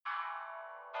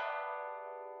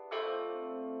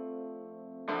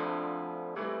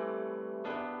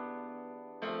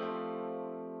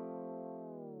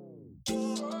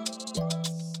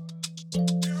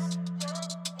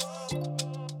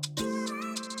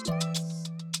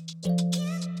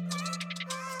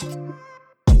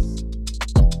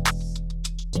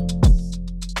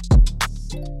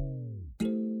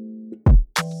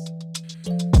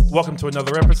Welcome to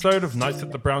another episode of Nights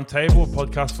at the Brown Table, a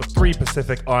podcast for three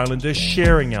Pacific Islanders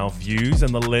sharing our views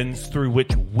and the lens through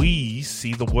which we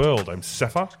see the world. I'm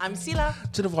Sefa. I'm Sila.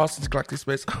 To the vast intergalactic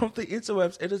space of the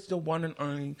interwebs, it is the one and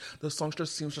only, the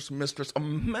songstress, seamstress, mistress, a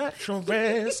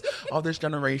mattress of this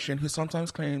generation who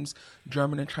sometimes claims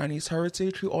German and Chinese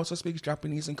heritage, who also speaks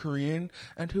Japanese and Korean,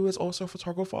 and who is also a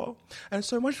photographer, and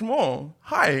so much more.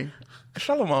 Hi,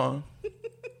 Shalom.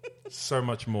 So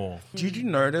much more. Did you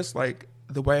notice, like,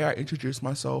 the way I introduce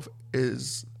myself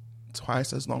is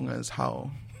twice as long as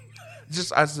how,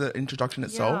 just as the introduction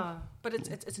itself. Yeah, but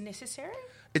it's necessary.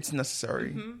 It's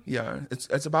necessary. Yeah,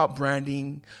 it's about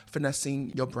branding,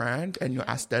 finessing your brand and your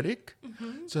aesthetic.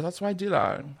 So that's why I do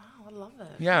that. Wow, I love it.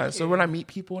 Yeah, Thank so you. when I meet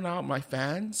people now, my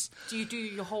fans. Do you do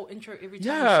your whole intro every time?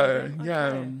 Yeah, you see them?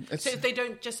 yeah. Okay. So if they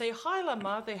don't just say hi,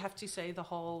 Lama, they have to say the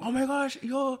whole. Oh my gosh,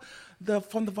 you're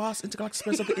from the vast intergalactic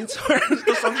space of the internet,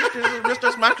 the songstress,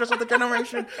 mistress, mattress of the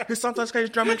generation, who sometimes claims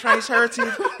German, Chinese heritage,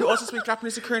 who also speaks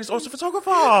Japanese and Korean, is also a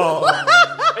photographer.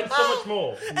 And so much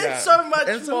more. Yeah. so much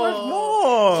and so more. much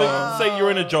more. So, say you're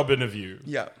in a job interview.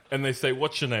 Yeah. And they say,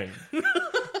 what's your name?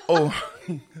 Oh,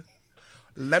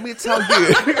 let me tell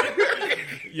you.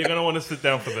 You're going to want to sit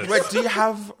down for this. Wait, do you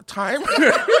have time?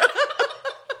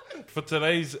 For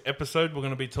today's episode, we're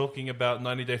going to be talking about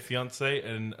 90 Day Fiancé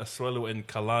and Asuelu and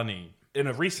Kalani. In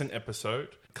a recent episode,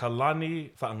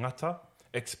 Kalani Fa'angata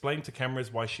explained to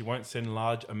cameras why she won't send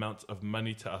large amounts of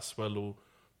money to Asuelu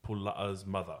Pula'a's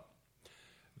mother.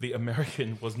 The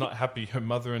American was not happy her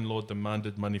mother-in-law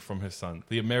demanded money from her son.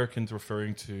 The American's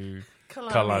referring to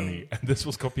Kalani. And this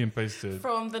was copy and pasted.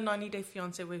 From the 90 Day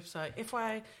Fiancé website.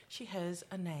 FYI, she has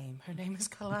a name. Her name is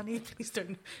Kalani. Please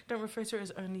don't refer to her as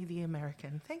only the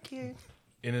American. Thank you.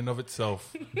 In and of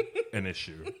itself, an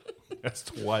issue.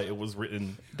 That's why it was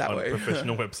written That on way. a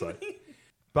professional website.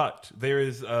 But there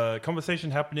is a conversation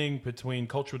happening between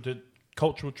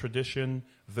cultural tradition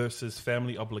versus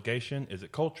family obligation. Is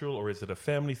it cultural or is it a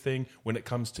family thing when it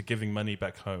comes to giving money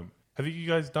back home? Have you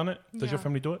guys done it? Does your Yeah.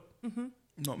 family do it?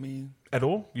 Not me. At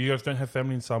all? You guys don't have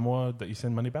family in Samoa that you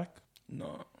send money back?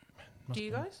 No. Do you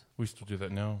guys? We still do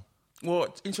that now.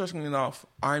 Well, interestingly enough,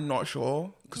 I'm not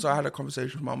sure because I had a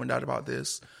conversation with mom and dad about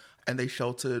this, and they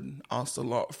sheltered us a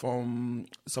lot from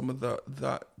some of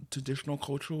the traditional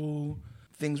cultural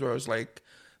things where it was like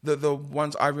the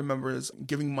ones I remember is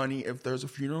giving money if there's a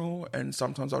funeral, and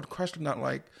sometimes I would question that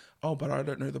like, oh, but I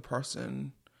don't know the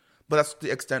person. But that's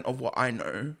the extent of what I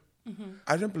know.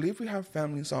 I don't believe we have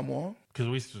family in Samoa. Because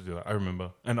we used to do that, I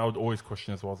remember. And I would always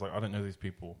question as well. I was like, I don't know these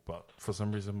people. But for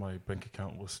some reason, my bank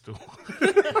account was still...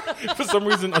 For some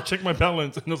reason, I checked my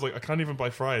balance and I was like, I can't even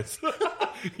buy fries.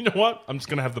 You know what? I'm just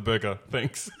going to have the burger.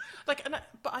 Thanks. But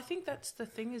I think that's the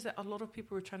thing is that a lot of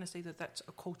people are trying to say that that's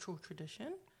a cultural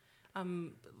tradition.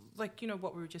 Like, you know,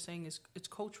 what we were just saying is it's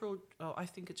cultural. I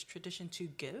think it's tradition to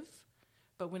give.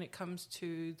 But when it comes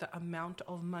to the amount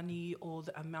of money or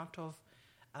the amount of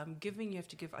giving you have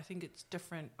to give, I think it's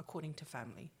different according to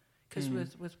family. Because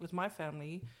with my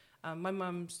family, my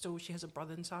mum she has a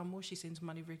brother in Samoa. She sends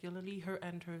money regularly, her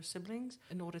and her siblings,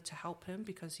 in order to help him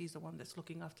because he's the one that's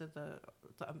looking after the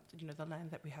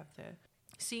land that we have there.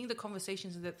 Seeing the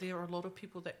conversations that there are a lot of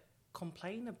people that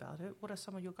complain about it. What are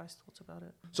some of your guys' thoughts about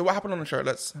it? So what happened on the show?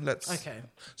 Let's. Okay.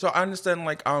 So I understand,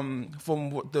 like,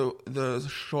 from what the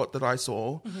short that I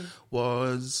saw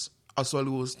was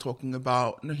Asuelu was talking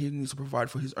about, he needs to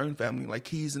provide for his own family. Like,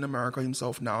 he's in America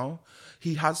himself now.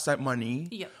 He has sent money,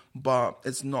 Yep. but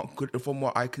it's not good. From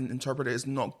what I can interpret, it's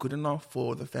not good enough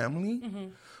for the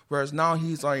family. Whereas now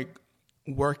he's like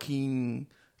working.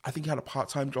 I think he had a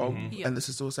part-time job, Yep. and the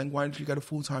sister was saying, "Why did you get a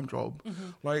full-time job?"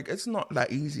 Like, it's not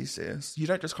that easy, sis. You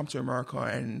don't just come to America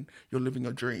and you're living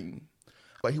a dream.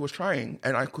 But he was trying,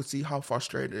 and I could see how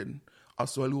frustrated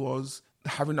Asuelu was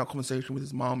having that conversation with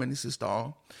his mom and his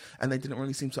sister, and they didn't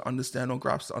really seem to understand or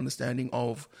grasp the understanding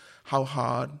of how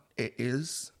hard it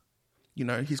is. You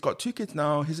know, he's got 2 kids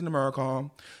now, he's in America,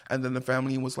 and then the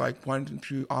family was like, why didn't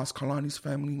you ask Kalani's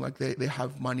family? Like, they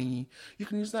have money, you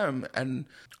can use them. And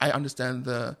I understand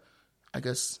I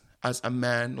guess, as a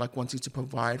man, like, wanting to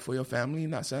provide for your family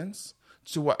in that sense.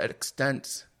 To what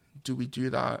extent do we do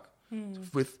that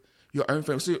with your own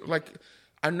family? So, like,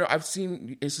 I know I've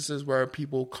seen instances where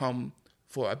people come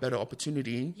for a better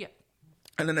opportunity, Yeah.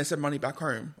 and then they send money back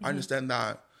home. I understand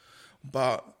that.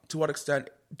 But to what extent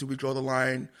do we draw the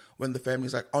line when the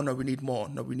family's like, oh, no, we need more.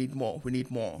 No, we need more. We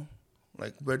need more.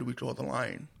 Like, where do we draw the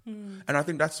line? And I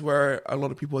think that's where a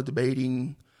lot of people are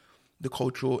debating the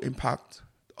cultural impact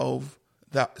of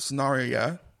that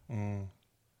scenario, yeah?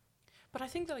 But I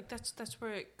think that, like, that's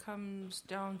where it comes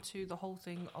down to the whole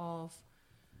thing of,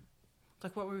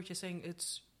 like, what we were just saying,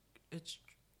 it's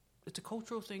it's a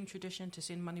cultural thing, tradition to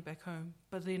send money back home.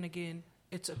 But then again,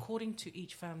 it's according to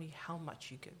each family how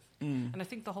much you give. And I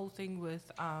think the whole thing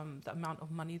with the amount of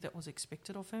money that was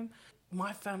expected of him,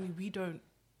 my family, we don't,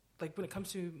 like when it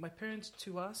comes to my parents,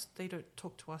 to us, they don't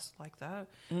talk to us like that.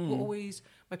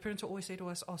 My parents will always say to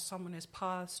us, oh, someone has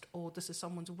passed, or this is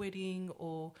someone's wedding,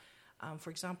 or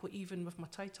for example, even with my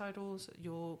Thai titles,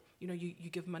 you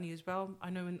give money as well.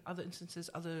 I know in other instances,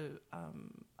 other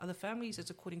families, it's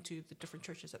according to the different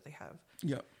churches that they have.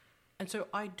 Yeah. And so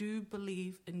I do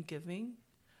believe in giving,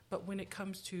 but when it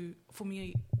comes to, for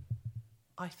me,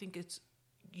 I think it's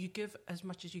you give as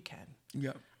much as you can.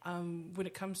 Yeah. When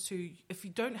it comes to, if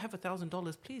you don't have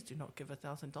 $1,000, please do not give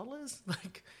 $1,000.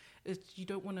 Like, you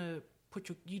don't want to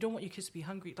you don't want your kids to be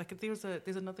hungry. Like, there's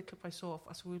another clip I saw of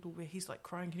Asuelu where he's like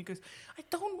crying and he goes, I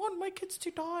don't want my kids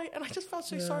to die. And I just felt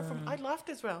so sorry for him. I laughed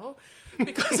as well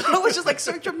because I was just like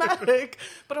so dramatic.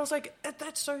 But I was like,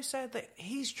 that's so sad that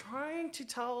he's trying to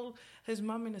tell his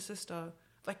mum and his sister,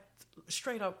 like,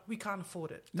 straight up, we can't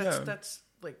afford it.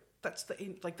 That's the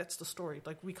end, like, that's the story.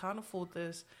 Like, we can't afford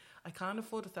this. I can't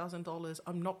afford $1,000.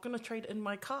 I'm not going to trade in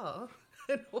my car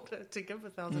in order to give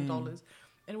 $1,000.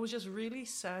 And it was just really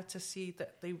sad to see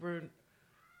that they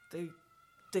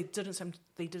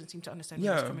didn't seem to understand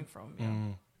where it was coming from.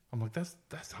 Yeah. I'm like,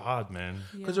 that's hard, man.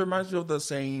 Because it reminds me of the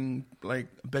saying, like,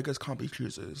 beggars can't be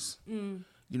choosers. You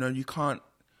know, you can't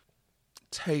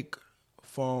take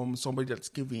from somebody that's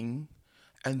giving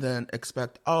and then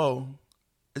expect, oh,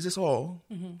 is this all?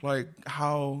 Like,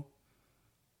 how?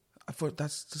 I thought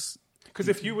that's just... Because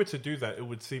if you were to do that, it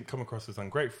would come across as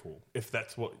ungrateful.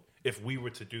 If we were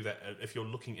to do that, if you're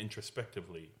looking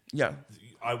introspectively,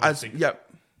 I would think. Yeah,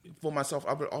 for myself,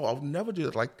 I'll never do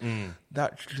that. Like,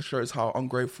 that just shows how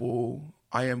ungrateful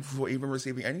I am for even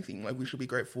receiving anything. Like, we should be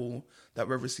grateful that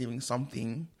we're receiving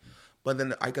something. But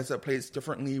then I guess it plays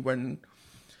differently when,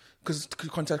 because to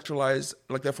contextualize,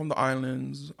 like, they're from the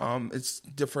islands. It's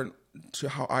different to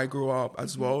how I grew up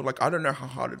as well. Like, I don't know how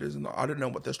hard it is, and I don't know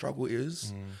what their struggle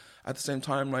is. At the same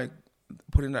time, like,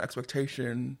 putting that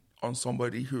expectation on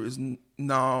somebody who is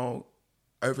now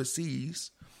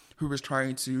overseas, who is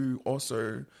trying to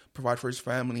also provide for his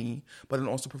family, but then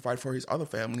also provide for his other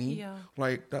family. Yeah.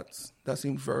 Like, that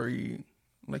seems very,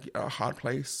 like, a hard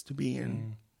place to be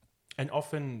in. And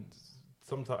often,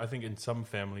 sometimes I think in some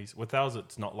families, with ours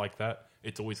it's not like that.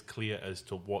 It's always clear as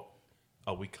to what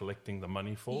are we collecting the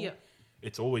money for. Yeah.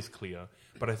 It's always clear.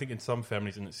 But I think in some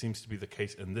families, and it seems to be the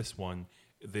case in this one,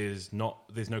 there's no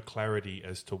clarity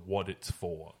as to what it's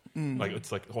for. Like,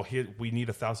 it's like, oh, here we need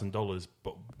 $1,000,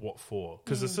 but what for?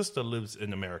 Because the sister lives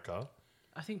in America.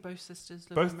 I think both sisters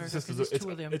live in America. Both sisters, it's,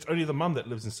 two of them. It's only the mum that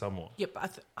lives in Samoa. Yeah,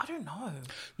 but I don't know.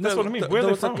 That's what I mean. Where are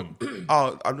they from?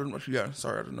 I don't. Yeah,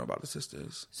 sorry, I don't know about the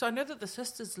sisters. So I know that the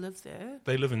sisters live there.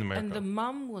 They live in America, and the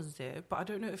mum was there, but I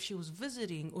don't know if she was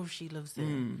visiting or if she lives there.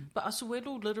 But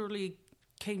Asuelu literally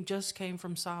came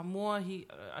from Samoa.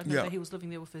 I know that he was living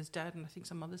there with his dad and I think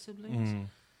some other siblings.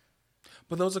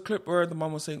 But there was a clip where the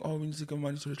mum was saying, "Oh, we need to give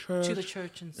money to the church." To the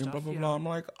church and stuff. Blah blah blah. I'm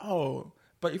like, oh,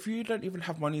 but if you don't even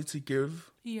have money to give,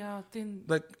 then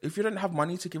like, if you don't have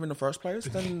money to give in the first place,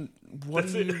 then what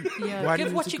do you? Why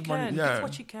give what you can. Give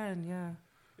what you can.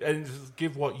 Yeah. And just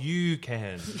give what you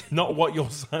can, not what your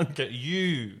son can.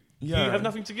 You have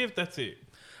nothing to give. That's it.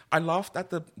 I laughed at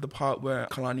the part where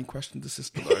Kalani questioned the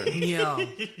sister though.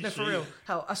 No, for real.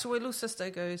 How Asuelu's sister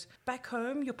goes, back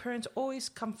home, your parents always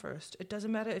come first. It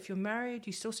doesn't matter if you're married,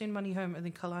 you still send money home. And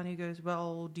then Kalani goes,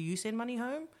 well, do you send money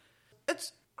home?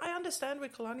 I understand where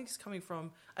Kalani's coming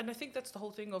from. And I think that's the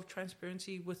whole thing of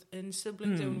transparency within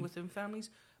siblings and within families.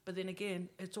 But then again,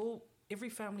 every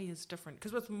family is different.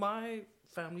 Because with my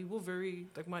family, we're very,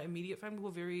 like, my immediate family,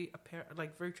 we're very apparent,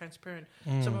 like, very transparent.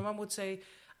 So my mum would say,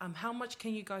 how much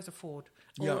can you guys afford?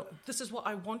 Or this is what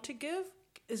I want to give.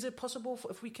 Is it possible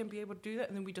if we can be able to do that?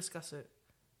 And then we discuss it.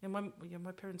 And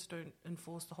my parents don't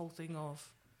enforce the whole thing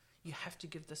of you have to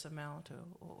give this amount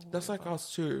or that's whatever. Like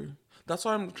us too. That's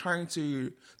why I'm trying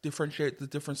to differentiate the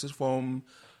differences from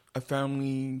a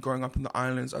family growing up in the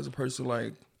islands as opposed to,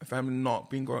 like, a family not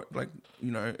being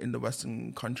in the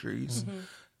Western countries.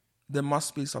 There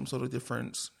must be some sort of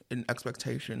difference in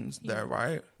expectations there,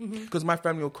 right? Because my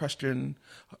family will question,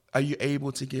 are you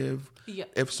able to give? Yeah.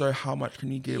 If so, how much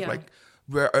can you give? Like,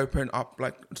 we're open up,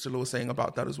 like Stella was saying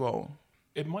about that as well.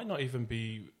 It might not even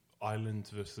be island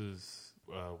versus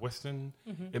Western.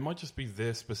 It might just be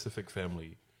their specific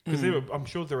family. Because I'm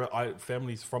sure there are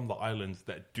families from the islands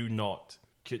that do not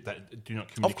that do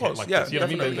not communicate course, like yeah, this. You know what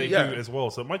I mean? They definitely, yeah. do as well.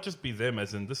 So it might just be them,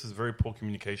 as in this is very poor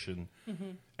communication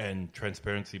and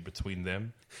transparency between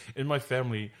them. In my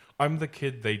family, I'm the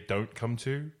kid they don't come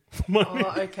to.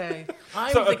 Oh, okay.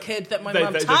 I'm So, the kid that my they,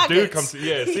 mum they targets. do come to.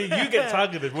 Yeah, see, you get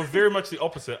targeted. We're very much the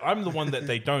opposite. I'm the one that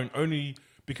they don't, only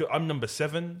because I'm number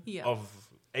 7 Yeah. of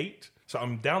 8. So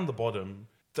I'm down the bottom.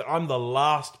 So I'm the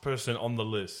last person on the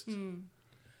list.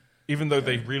 Even though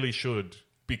they really should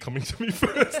be coming to me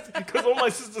first, because all my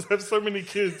sisters have so many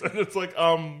kids, and it's like,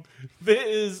 there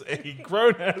is a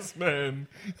grown ass man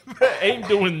that ain't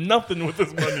doing nothing with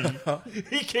his money.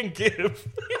 He can give.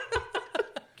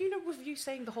 You know, with you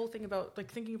saying the whole thing about like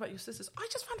thinking about your sisters, I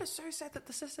just found it so sad that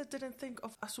the sister didn't think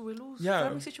of Asuelu's Yeah.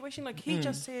 family situation. Like he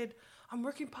just said, "I'm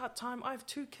working part time. I have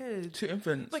 2 kids, 2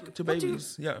 infants, Like, 2 what do you-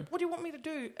 babies. Yeah. What do you want me to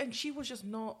do?" And she was just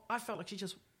not. I felt like she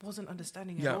just wasn't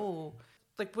understanding Yeah. at all.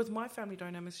 Like with my family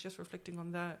dynamics, just reflecting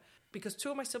on that, because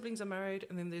 2 of my siblings are married,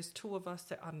 and then there's 2 of us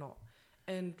that are not,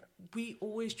 and we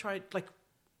always tried like.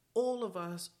 All of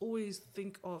us always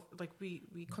think of like we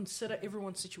consider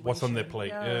everyone's situation. What's on their plate,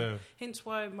 yeah. Hence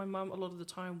why my mum a lot of the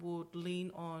time would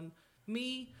lean on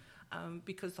me,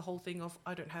 because the whole thing of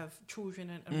I don't have children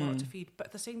and what to feed. But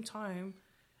at the same time,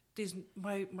 there's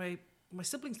my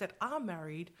siblings that are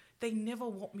married. They never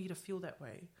want me to feel that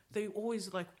way. They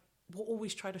always will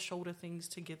always try to shoulder things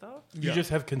together. You just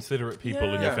have considerate people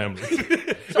in your Yeah. family.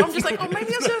 So I'm just like, oh,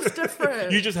 maybe it's just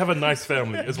different. You just have a nice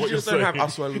family, is what You you're just don't saying. have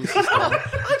Asuelu's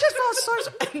I just felt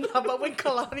so. No, but when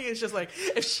Kalani is just like,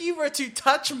 if she were to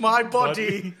touch my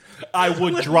body, I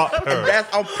would drop her.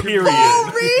 That's our Period.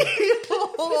 for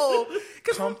real.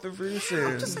 Because I'm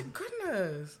controversial. just like,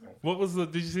 goodness. What was the?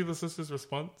 Did you see the sister's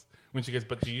response when she goes,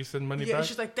 "But do you send money Yeah, back?"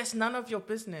 she's like, that's none of your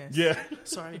business. Yeah.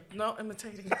 Sorry, not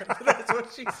imitating her. That's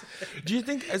what she said. Do you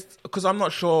think, because I'm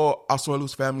not sure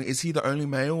Asuelu's family, is he the only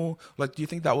male? Like, do you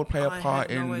think that would play a I part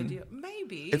have in... no idea.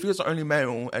 Maybe. If he was the only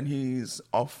male and he's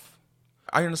off...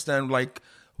 I understand, like,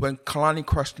 when Kalani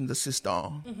questioned the sister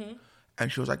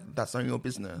and she was like, that's none of your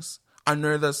business. I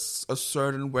know there's a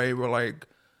certain way where, like,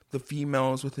 the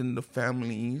females within the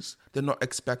families, they're not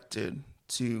expected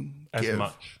to As give.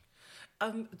 much.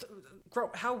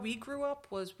 How we grew up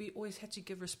was we always had to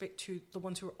give respect to the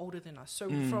ones who were older than us. So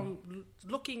from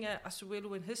looking at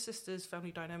Asuelu and his sisters'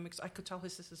 family dynamics, I could tell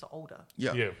his sisters are older.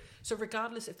 Yeah. Yeah. So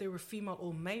regardless if they were female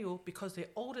or male, because they're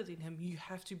older than him, you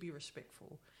have to be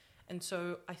respectful. And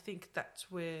so I think that's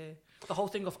where the whole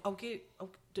thing of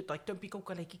like don't be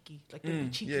kokalaikiki, like don't be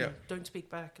cheeky, Yeah. don't speak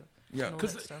back. Yeah. and all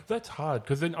Because that stuff. that's hard.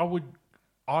 Because then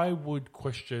I would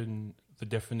question the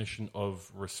definition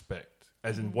of respect.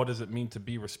 As in, what does it mean to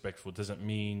be respectful? Does it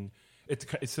mean it's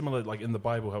similar, like in the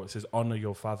Bible, how it says honor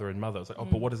your father and mother? It's like,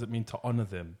 but what does it mean to honor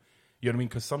them? You know what I mean?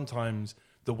 Because sometimes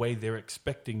the way they're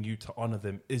expecting you to honor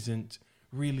them isn't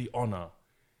really honor,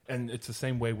 and it's the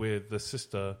same way with the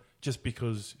sister. Just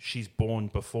because she's born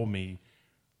before me,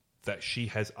 that she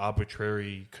has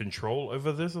arbitrary control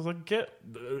over this. I was like,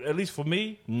 at least for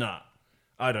me, nah.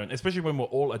 I don't, especially when we're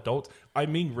all adults. I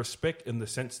mean respect in the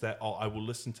sense that, I will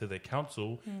listen to their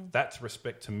counsel. That's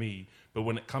respect to me. But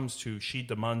when it comes to she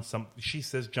demands something, she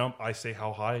says jump, I say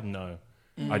how high. No,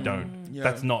 I don't.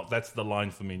 Yeah. That's the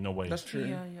line for me. No way. That's true.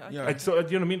 Yeah, And so, you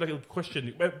know what I mean? Like a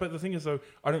question. But the thing is, though,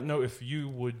 I don't know if you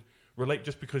would relate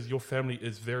just because your family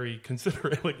is very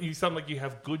considerate. Like you sound like you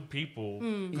have good people,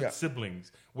 good Yeah.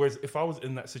 siblings. Whereas if I was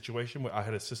in that situation where I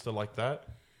had a sister like that,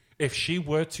 if she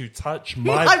were to touch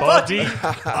my body,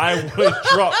 I would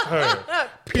drop her.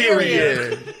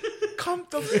 Period. Come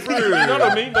the You know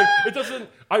what I mean? Like it doesn't.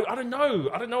 I don't know.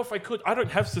 I don't know if I could. I don't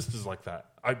have sisters like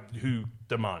that. Who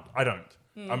demand. I don't.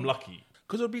 I'm lucky.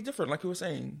 Because it would be different, like you were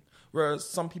saying. Whereas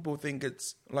some people think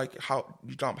it's like how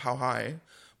you jump how high.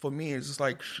 For me, it's just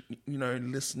like,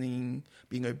 listening,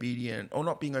 being obedient. Or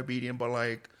not being obedient, but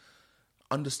like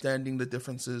understanding the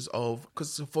differences of...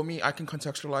 Because for me, I can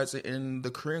contextualize it in the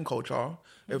Korean culture.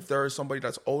 If there is somebody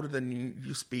that's older than you,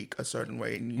 you speak a certain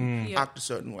way and you act a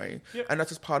certain way. Yep. And that's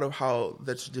just part of how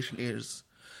the tradition is.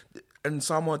 And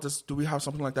Samoa, do we have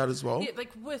something like that as well? Yeah,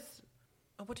 like with...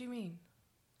 what do you mean?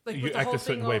 Like You with the act whole a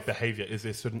certain thing way of- of behavior. Is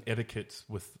there certain etiquettes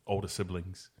with older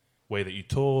siblings? Way that you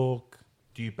talk?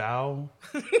 Do you bow?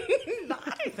 No,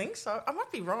 I don't think so. I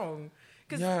might be wrong.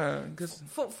 Yeah, because...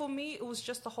 For me, it was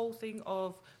just the whole thing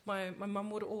of my mum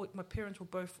would always, my parents would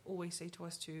both always say to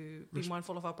us to be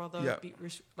mindful of our brother. Yeah.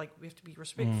 We have to be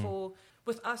respectful.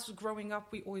 With us growing up,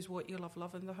 we always wore ear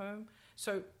love in the home.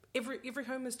 So every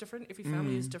home is different, every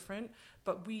family is different.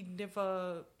 But we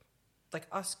never, like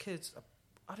us kids,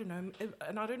 I don't know,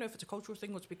 and I don't know if it's a cultural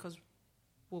thing or it's because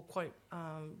we're quite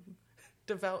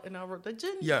devout in our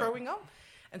religion Yeah. growing up.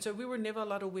 And so we were never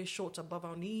allowed to wear shorts above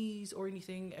our knees or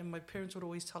anything. And my parents would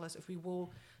always tell us if we wore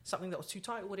something that was too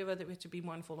tight or whatever, that we had to be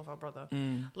mindful of our brother.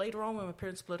 Later on, when my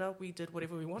parents split up, we did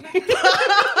whatever we wanted.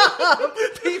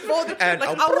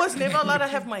 I was never allowed to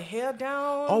have my hair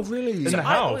down. Oh, really? In the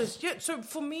house? So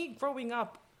for me, growing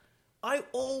up, I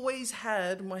always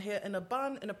had my hair in a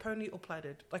bun, in a pony, or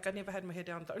plaited. Like, I never had my hair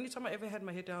down. The only time I ever had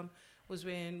my hair down was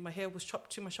when my hair was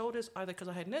chopped to my shoulders, either because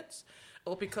I had nits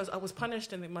or because I was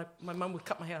punished and then my mum would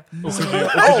cut my hair.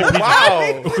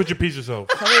 Wow. Or could you piece yourself?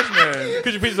 Punishment.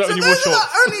 Could you piece yourself So and you wore those are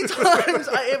shorts? the only times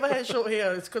I ever had short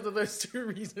hair. It's because of those two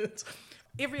reasons.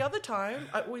 Every other time,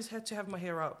 I always had to have my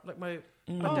hair up. Like, my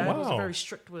dad was wow. very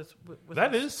strict with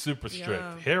That us. is super strict.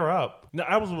 Yeah. Hair up. No,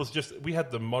 ours was just, we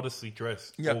had the modestly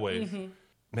dressed Yep. always.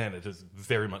 Man, it is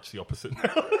very much the opposite now.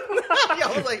 Yeah,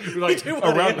 I was like, we Like do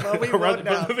whatever around, we around want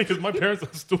now. but the thing is, my parents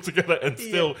are still together, and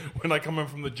still, when I come in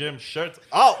from the gym, shirts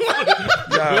up.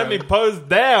 Yeah. Let me pose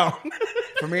down.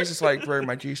 For me, it's just like wearing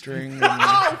my G-string. And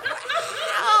Oh,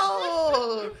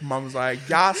 Mom's like,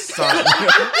 yeah, son.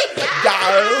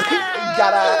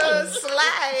 Gotta.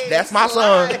 slide. That's my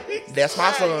son. That's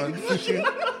my son.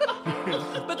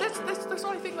 But that's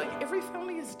why I think, like, every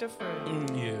family is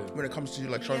different. Yeah. When it comes to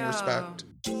like showing Yeah. respect.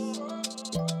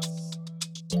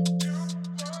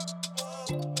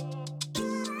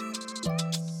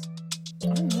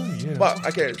 Yeah. But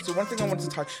okay, so one thing I wanted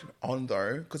to touch on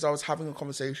though, because I was having a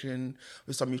conversation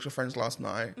with some mutual friends last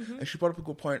night, and she brought up a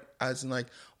good point, as in like,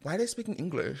 why are they speaking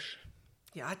English?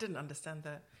 Yeah, I didn't understand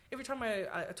that. Every time I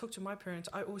talk to my parents,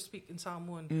 I always speak in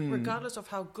Samoan. Regardless of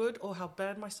how good or how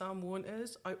bad my Samoan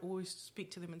is, I always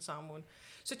speak to them in Samoan.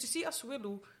 So to see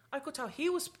Asuelu, I could tell he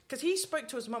was, because he spoke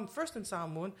to his mum first in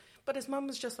Samoan, but his mum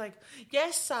was just like,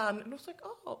 yes, son. And I was like,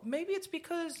 oh, maybe it's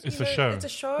because It's you a know, show. It's a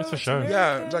show. It's a show.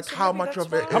 Yeah, American, like so how maybe much that's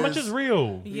of it why. How much is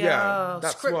real? Yeah,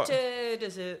 that's scripted, what-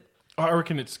 is it? I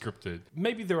reckon it's scripted.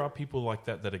 Maybe there are people like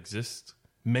that exist.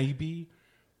 Maybe.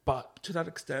 But To that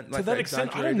extent, to like that they're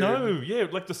extent, I don't exaggerated. know. Yeah,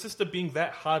 like the sister being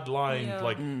that hard line, Yeah.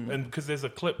 like, and because there's a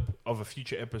clip of a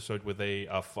future episode where they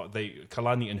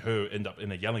Kalani and her end up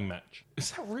in a yelling match.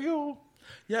 Is that real?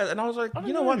 Yeah, and I was like, don't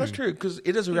you know what? know. That's true because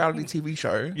it is a reality TV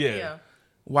show. Yeah.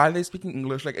 Why are they speaking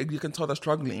English? Like you can tell they're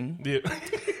struggling. Yeah.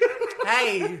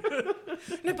 Hey.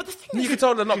 No, but the thing You is, can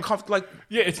tell they're not comfortable. Like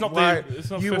Yeah, it's not why it's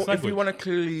not you, first if language. you want to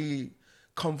clearly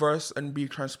converse and be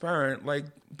transparent, like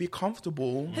be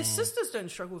comfortable. his sisters don't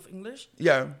struggle with English.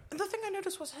 Yeah, And the thing I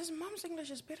noticed was his mum's English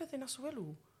is better than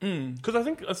Asuelu. Because I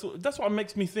think that's what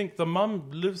makes me think the mum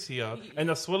lives here and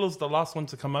Asuelo's the last one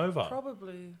to come over.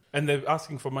 Probably. And they're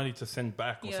asking for money to send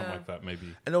back or something Yeah. like that, maybe.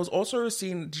 and there was also a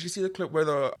scene. Did you see the clip where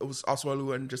it was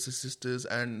Asuelu and just his sisters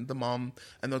and the mom,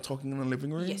 and they're talking in the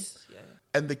living room? Yes. Yeah.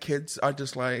 And the kids are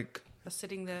just like, They're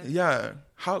sitting there. yeah,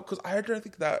 how? Because I don't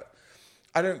think that.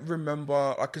 I don't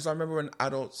remember, like, because I remember when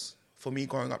adults, for me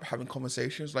growing up, having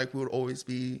conversations, like, we would always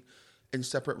be in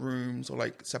separate rooms or,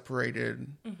 like,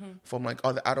 separated from, like,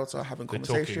 other adults are having They're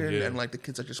conversation talking, yeah. and, like, the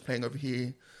kids are just playing over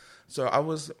here. So I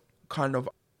was kind of,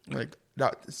 like,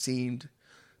 that seemed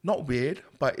not weird,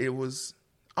 but it was,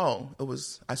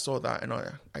 I saw that and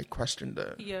I questioned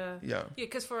it. Yeah. Yeah. Yeah,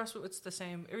 because for us, it's the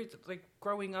same. Like,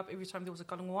 growing up, every time there was a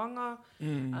kalunguanga,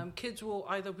 kids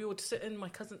we would sit in, my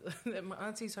cousin, at my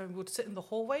auntie's home, we would sit in the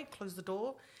hallway, close the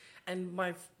door, and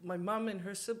my mum and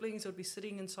her siblings would be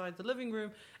sitting inside the living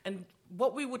room, and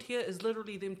what we would hear is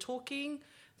literally them talking.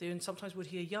 Then sometimes we'd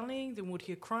hear yelling, then we'd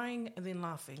hear crying, and then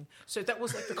laughing. So that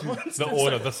was like the constant. The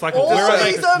order, the cycle. All Where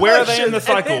these are they in the emotions,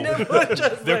 cycle? and then it would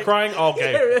just, They're like, crying?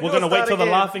 Okay. yeah, We're going to it'll wait start till the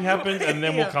again. laughing happens and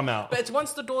then we'll Yeah. come out. But it's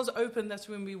once the doors open, that's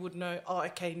when we would know, oh,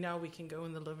 okay, now we can go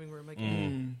in the living room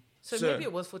again. So maybe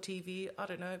it was for TV, I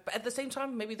don't know. But at the same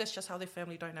time, maybe that's just how their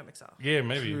family dynamics are. Yeah,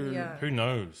 maybe. Yeah. Who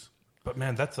knows? But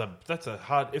man, that's a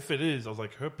hard. If it is, I was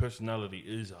like, her personality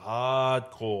is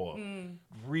hardcore,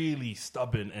 really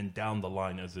stubborn and down the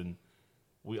line. As in,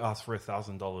 we asked for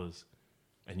 $1,000,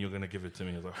 and you're gonna give it to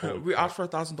me. I was like, holy We crap. asked for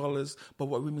 $1,000, but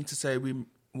what we mean to say, we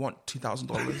want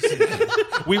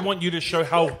 $2,000. We want you to show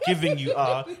how giving you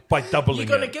are by doubling You're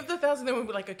going to it. give the 1,000, then we'll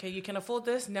be like, okay, you can afford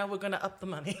this. Now we're going to up the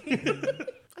money.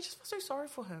 I just feel so sorry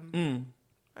for him.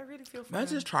 I really feel for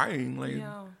Man's him. just trying, like,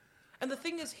 Yeah. And the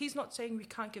thing is, he's not saying we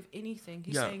can't give anything.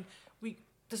 He's Yeah. saying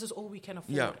this is all we can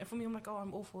afford. Yeah. And for me, I'm like, oh,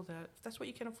 I'm all for that. If that's what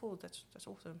you can afford, that's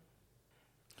awesome.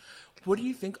 what do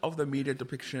you think of the media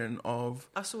depiction of?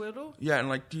 Asuelu? Yeah, and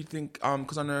like, do you think?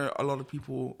 Because I know a lot of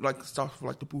people like stuff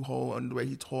like the buho and the way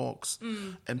he talks,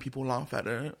 and people laugh at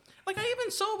it. Like, I even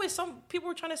saw where some people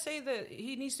were trying to say that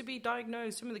he needs to be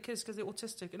diagnosed, some of the kids, because they're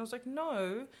autistic. And I was like,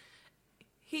 no.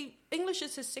 English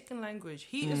is his second language.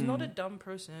 He is not a dumb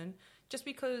person. Just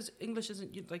because English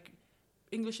isn't, like,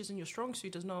 English isn't your strong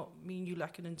suit does not mean you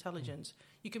lack in intelligence.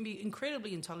 You can be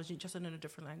incredibly intelligent just in a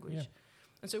different language. Yeah.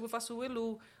 And so with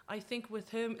Asuelu, I think with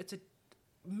him, it's a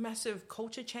massive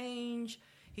culture change.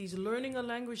 He's learning a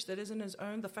language that isn't his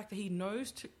own. The fact that he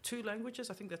knows two languages,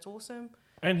 I think that's awesome.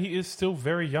 And he is still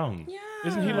very young. Yeah.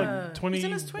 Isn't he like 21? He's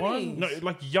in his 20s. No,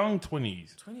 like young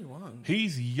 20s. 21.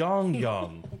 He's young.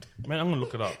 Man, I'm going to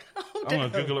look it up. I'm going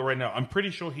to Google it right now. I'm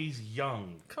pretty sure he's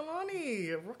young.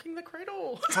 Kalani, rocking the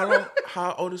cradle.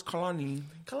 How old is Kalani?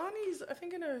 Kalani's, I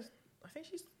think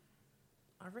she's,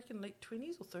 I reckon late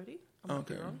 20s or 30. I might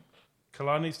be Okay. wrong.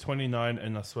 Kalani's 29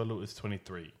 and Asuelu is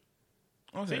 23.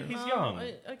 Okay. See, he's young.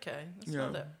 Okay, it's Yeah.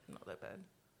 not that bad.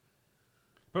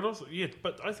 But also,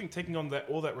 but I think taking on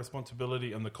all that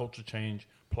responsibility and the culture change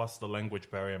plus the language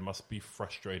barrier must be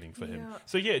frustrating for him. Yeah.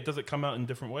 So does it come out in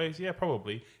different ways? Yeah,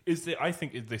 probably. I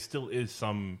think there still is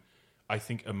some,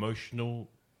 emotional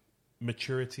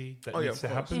maturity that needs to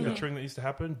of course, happen, maturing that needs to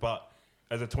happen. But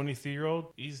as a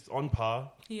 23-year-old, he's on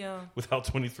par Yeah. with how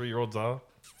 23-year-olds are.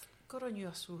 Good on you,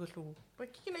 Asuelu.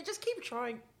 Like, just keep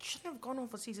trying. Shouldn't have gone on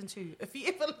for season 2. If he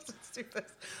ever listens to this.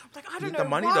 Like, I don't Need know the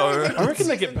money, why though. they I reckon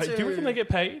they did get paid. season Do you reckon they 2. get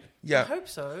paid? Yeah. I hope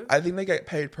so. I think they get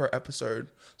paid per episode.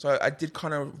 So I did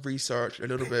kind of research a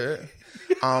little bit.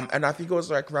 And I think it was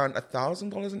like around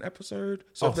 $1,000 an episode.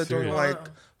 So if they're doing serious? like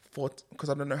because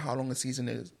I don't know how long a season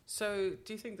is. So,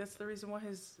 do you think that's the reason why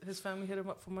his family hit him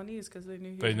up for money? Is because they knew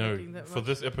he They was know. making that For much?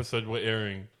 this episode we're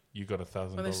airing, you got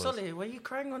 $1,000. When they saw it, were you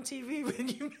crying on TV when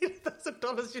you made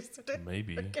 $1,000 yesterday?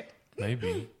 Maybe. Okay.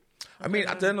 Maybe. I mean,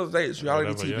 at the end of the day, it's reality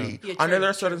Whatever, TV. Yeah, I know true, there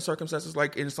are certain circumstances,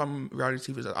 like in some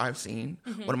reality TVs that I've seen.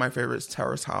 One of my favorites,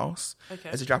 Terrace House. Okay.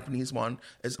 It's a Japanese one.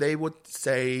 Is they would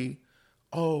say,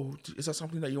 "Oh, is that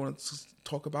something that you want to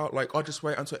talk about?" Like, "Oh, just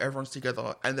wait until everyone's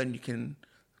together, and then you can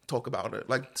talk about it."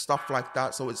 Like stuff like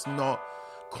that. So it's not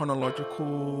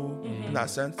chronological in that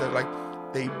sense. That like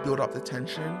they build up the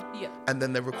tension, Yeah. and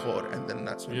then they record, and then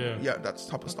that's when, Yeah. that's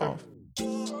type of stuff.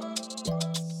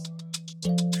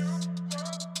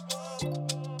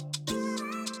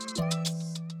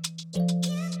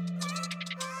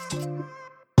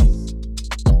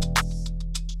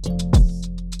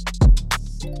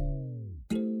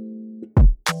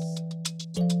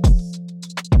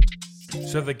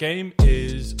 So the game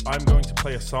is I'm going to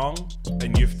play a song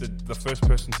and you have to, the first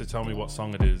person to tell me what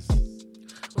song it is.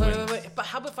 Wait. But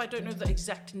how if I don't know the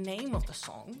exact name of the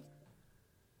song?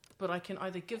 But I can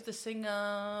either give the singer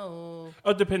or...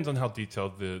 Oh, it depends on how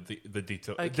detailed the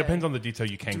detail. Okay. It depends on the detail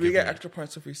you can Do give we get me. extra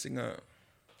points if we sing it?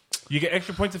 You get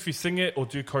extra points if you sing it or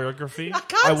do choreography. I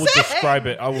can't I will sing. describe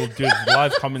it. I will do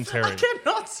live commentary I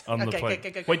cannot. on the play.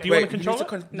 Okay. Wait, do you want to Wait, control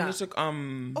it? music, Nah.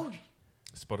 music, Oh,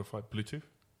 Spotify, Bluetooth.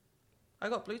 I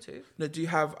got Bluetooth. no, do you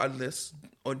have a list?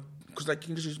 Or because like you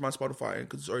can just use my Spotify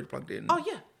because it's already plugged in. Oh,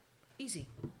 yeah. Easy.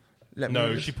 Let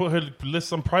No, me she put her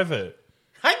list on private.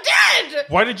 I did!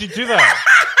 Why did you do that?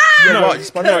 Yeah, what?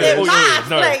 Spotify They're is-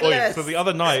 my playlist. So the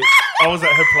other night, I was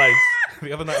at her place.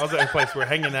 The other night, I was at her place. We were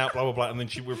hanging out, blah, blah, blah. And then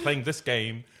we were playing this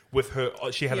game with her.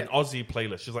 She had an Yeah. Aussie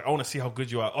playlist. She was like, I want to see how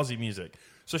good you are at Aussie music.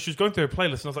 So she was going through her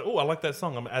playlist, and I was like, oh, I like that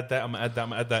song. I'm going to add that, I'm going to add that, I'm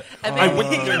going to add that. And I then went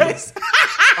he through- goes,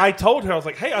 I told her, I was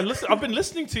like, hey, I've been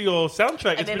listening to your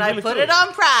soundtrack. and It's then been I really put good. it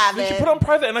on private. Then she put it on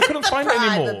private, and I couldn't find it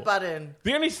Private anymore. button.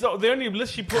 The only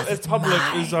list she put as public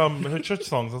is her church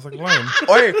songs. I was like, lame.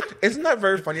 Wait, isn't that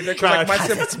very funny? Because like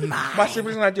Trash. my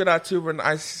siblings and I do that too. When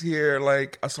I hear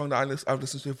like a song that I've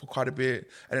listened to for quite a bit,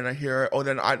 and then I hear it, or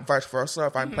then vice versa.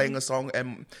 If I'm playing a song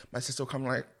and my sister will come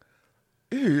like,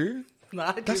 "Ew, No,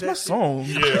 I do that's that my shit. song."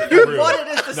 Yeah, for You real. bought it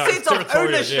as the No, sense it's of territorial,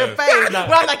 ownership, yeah. babe.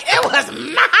 Where I'm like, it was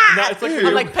mine. No, it's like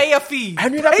I'm like, pay a fee. I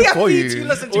knew that pay before a fee you. to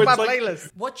listen Or to my it's like-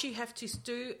 playlist. What you have to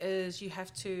do is you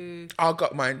have to... I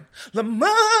got mine. Lamar.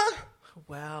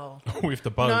 Wow. with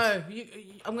the buzz. No,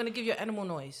 I'm going to give you an animal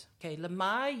noise. Okay,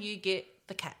 Lamar, you get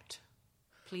the cat.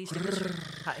 Please.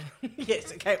 Hi.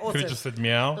 Yes, okay, Could awesome. have just said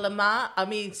meow.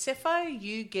 Cepho,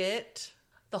 you get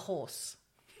the horse.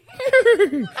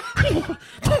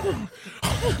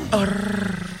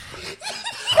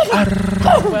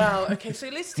 Wow. Okay, so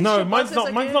let's. No, your mine's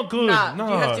buzzers not again. good. Nah, no,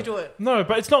 you have to do it. No,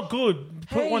 but it's not good.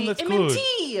 Put one that's good.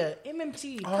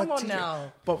 MMT. Oh, Come on dear.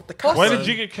 now. But the cat. Why Awesome. did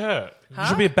you get cat? You Huh?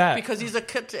 should be a bat. Because he's a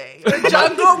kitty. A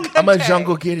jungle kitty. I'm a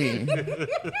jungle kitty.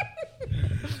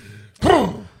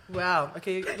 Wow.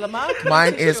 Okay, Lamar.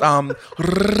 Mine is Yeah,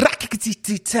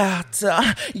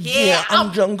 yeah, I'm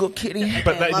oh. jungle kitty.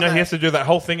 but that, love no, it. he has to do that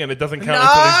whole thing, and it doesn't count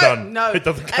until he's done. No, It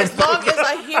doesn't count. as long as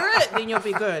I hear it, then you'll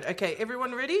be good. Okay,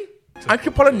 everyone ready? Aren't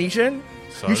you Polynesian?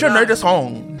 Sorry. You should know the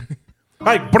song.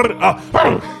 Hi, brr.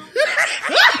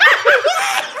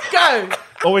 Go.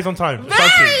 Always on time. Very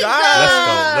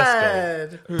Shanti.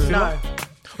 Let's go. good. No.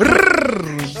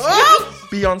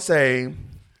 Beyonce,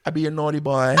 I be a naughty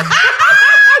boy.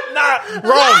 Nah,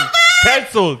 wrong.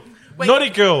 Cancelled. Naughty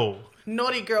girl.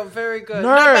 Naughty girl, very good. No,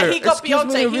 but he got excuse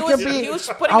me, Beyonce. we He can was, be- he was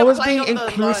putting I a was play being on the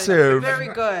inclusive. line. Very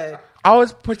good. I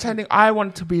was pretending I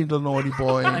wanted to be the naughty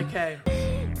boy. Okay.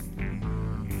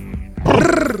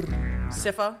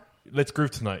 Sifa, Let's groove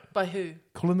tonight. by who?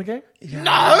 Cool in the game?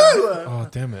 No! Oh,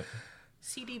 damn it.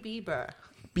 CDB, bro.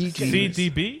 Bee Gees.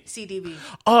 CDB? CDB.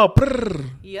 Oh, brr.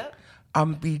 Yep.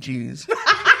 I'm Bee Gees.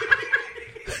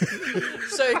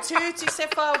 So 2 to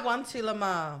Sifa, 1 to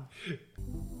Lamar.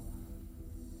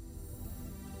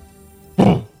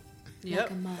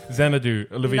 Yep. Xanadu,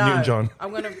 Olivia Newton-John.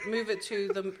 I'm gonna move it to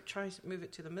the. Try and move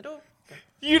it to the middle.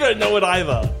 You don't know it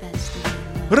either.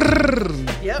 Brr.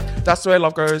 Yep. That's the way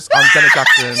love goes. I'm Janet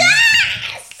Jackson.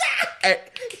 Hey,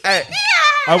 hey.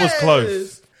 I was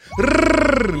close.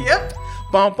 Yep.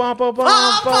 Bum, bum, bum, bum,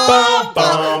 Bum, bum. bum,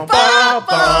 bum,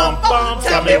 bum, bum.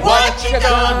 Tell me what you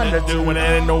gonna do when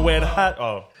there ain't nowhere to hide.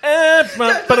 Oh.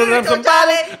 Somebody,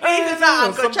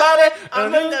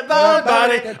 I'm in the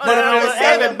body,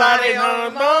 everybody. Who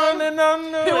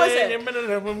was it? We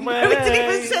didn't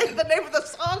even say the name of the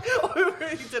song. Or who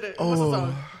really did it? What's the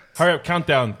song? Hurry up,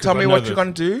 countdown. 'cause Tell I me know what this. you're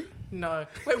gonna do. No.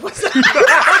 Wait, what's that?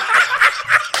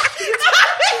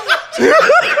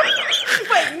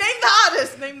 Wait, name the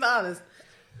artist. Name the artist.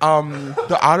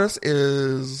 The artist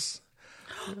is.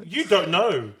 You don't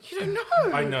know. You don't know.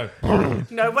 I know.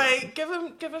 No, wait. Give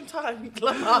him time,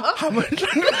 Lamar. How much?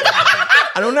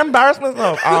 I don't want to embarrass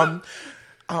myself. I'm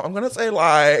gonna say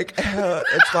like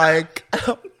it's like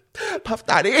Puff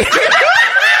Daddy. Is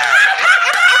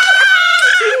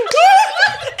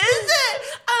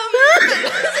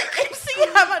it MC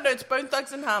Hammer? No, it's Bone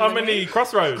Thugs and Harmony. How many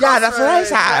crossroads? Yeah, that's what I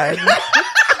said.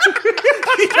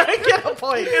 You don't get a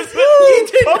point. You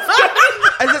did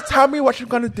not. And just tell me what you're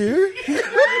gonna do.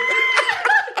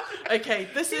 Okay,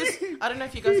 this is. I don't know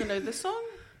if you guys know this song.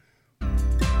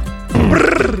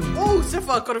 Oh,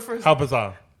 Sifa got it first. How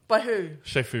bizarre. By who?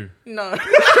 Shefu. No.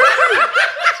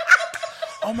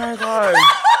 Oh my god.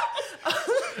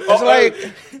 It's like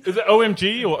Is it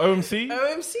OMG or OMC?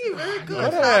 OMC, very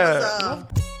good. Yeah.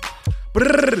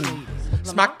 Brrr.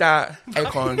 Smack that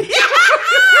icon. Wait.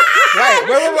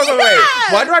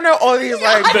 Why do I know all these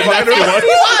like The nasty one.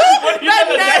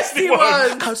 The nasty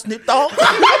one. Oh, Snoop Dogg?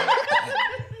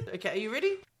 Okay, are you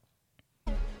ready?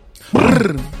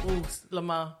 Oh,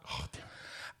 Lamar.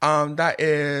 That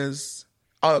is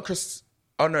Chris.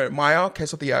 Oh no, Maya,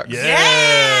 Case of the X.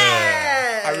 Yeah.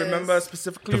 I remember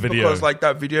specifically The video. because like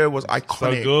that video was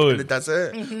iconic So good. in the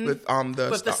desert with the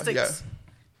With the star- sticks.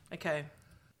 Okay.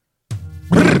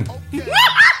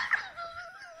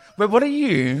 Wait, what are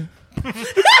you? No,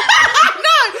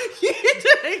 you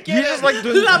didn't get You it. just like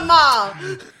doing- Lamar.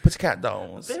 Pussycat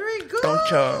Dolls. Very good.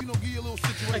 Don't you?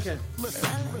 Okay.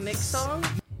 Next song.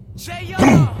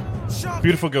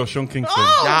 Beautiful girl, Sean Kingston.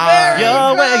 Oh, Yeah. very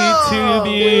Your way good. to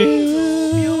beautiful.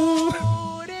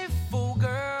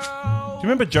 Do you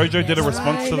remember JoJo did a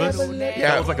response to this? Yeah.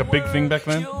 That was like a big thing back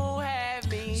then.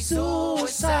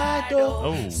 Suicidal.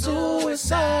 Oh.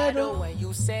 Suicidal.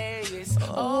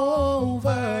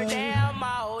 Over.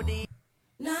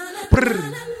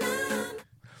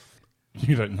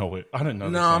 You don't know it. I don't know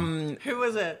this song. Who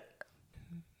was it?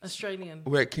 Australian.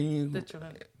 Wait, can you? Literally.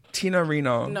 Tina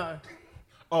Reno. No.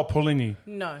 Oh, Paulini.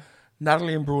 No.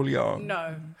 Natalie Imbruglia.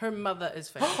 No. Her mother is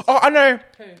famous. Oh, I know.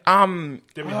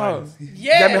 Demi Hines.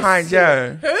 Yes. Demi Hines,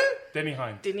 yeah. Who? Denny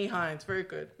Hines. Denny Hines. Very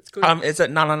good. It's good. Is it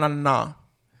Na Na Na Na?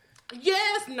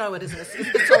 Yes. No, it isn't.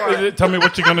 It's all Is right. it Tell Me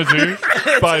What You're Gonna Do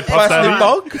by Puff By Snoop Daddy?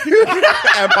 Dogg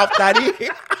and Puff Daddy.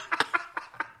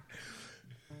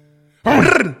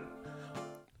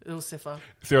 It'll Sifa.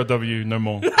 CRW, no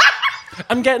more.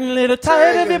 I'm getting a little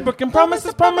tired of it. Broken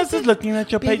promises, looking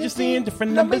at your pages, seeing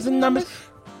different numbers and numbers.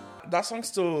 That song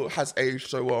still has aged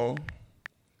so well.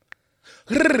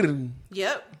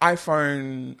 Yep.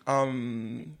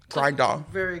 iPhone grinder.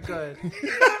 Very good.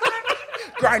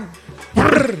 Grind.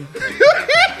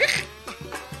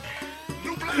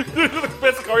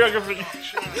 Best choreography.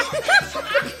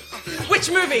 Which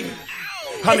movie?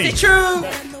 Honey. Is it true?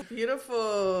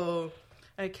 Beautiful.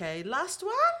 Okay, last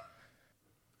one.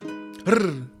 Go.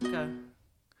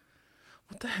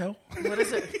 What the hell? What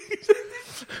is it?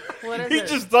 What is He it?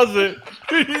 just does it.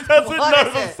 He doesn't What know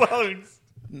is the it?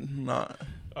 Nah. songs.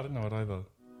 I don't know it either.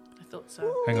 I thought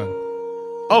so. Hang on.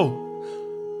 Oh.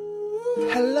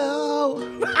 Hello.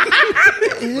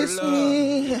 It's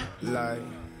me. Like,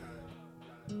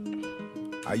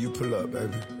 how you pull up,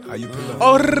 baby? How you pull up?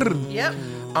 Oh. Yep.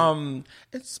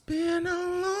 It's been a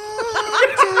long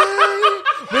day.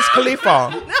 Wiz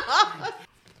Khalifa.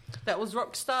 That was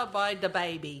Rockstar by The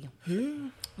Baby. Who?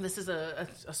 This is a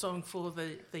song for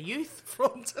the youth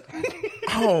from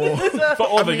Oh, For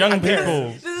all the young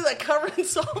people. This is a current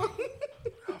song.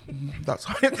 that's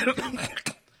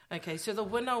Okay, so the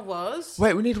winner was...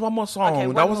 Wait, we need one more song.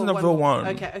 Okay, That wasn't a real one.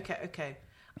 Okay.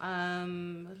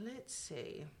 Let's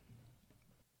see.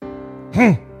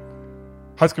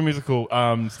 High School Musical,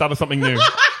 start of something new.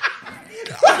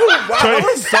 Wow, that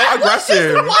was so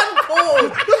aggressive. One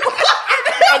chord.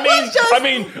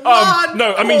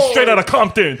 I mean, Straight Outta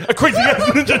Compton, a crazy ass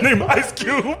ninja named Ice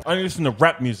Cube. I listen to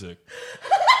rap music.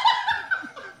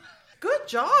 Good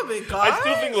job, guys. I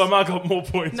still think Lamar got more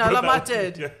points. No, but Lamar that-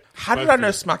 did. Yeah. How did I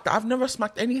know smacked? I've never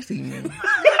smacked anything.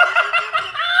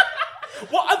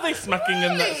 What are they smacking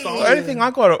in that song? The only thing I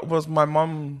got was my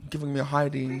mum giving me a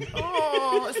hiding.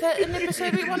 Oh, is that an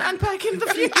episode we want to unpack in the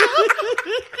future?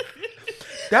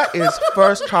 That is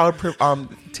first child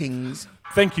things.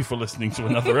 Thank you for listening to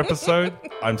another episode.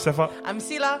 I'm Sefa. I'm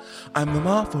Sila. I'm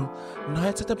Lamar for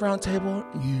Nights at the Brown Table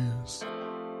News.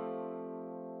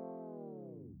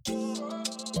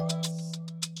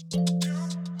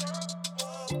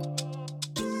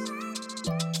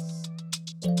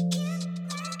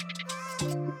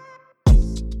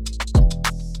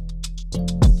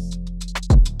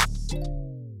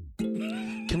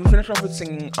 Can we finish off with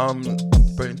singing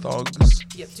Bone Thugs?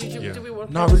 Yep. Yeah. Do we want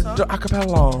to No, play we the do song?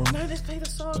 acapella. No, let's play the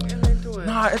song and then do it.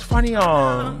 Nah, it's funnier.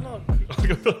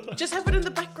 Look. Just have it in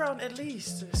the background at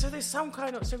least. So there's some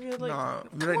kind of... So we're like... Nah,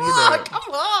 we don't Come need on, that.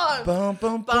 come on. Bum,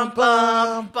 bum, Bum,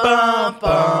 bum, bum, bum,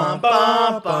 bum,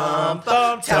 bum, bum,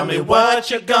 bum. Tell me what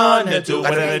you're gonna do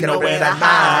when I know where to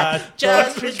hide.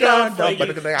 Just because of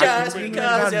you, just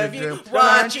because of you.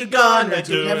 What you gonna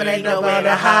do when I know where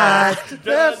to hide?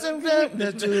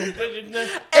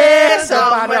 And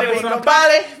somebody with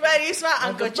nobody, ready, smile,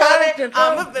 Uncle Charlie.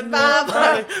 I'm up in my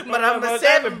body, but I'm miss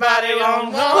everybody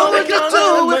on. What we gonna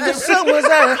do when the sun was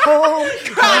at home?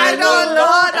 Crying, oh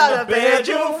Lord, on the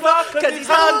bedroom floor, cause he's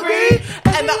hungry.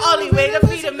 And the only way to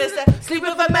feed him is to sleep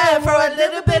with a man for a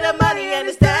little bit of money, and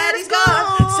his daddy's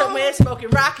gone. Somewhere smoking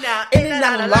rock now, in and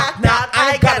out of lockdown.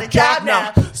 I ain't got a job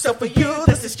now. So for you,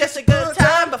 this is just a good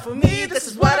time, but for me, this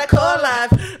is what I call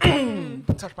life.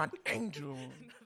 Touch my angel.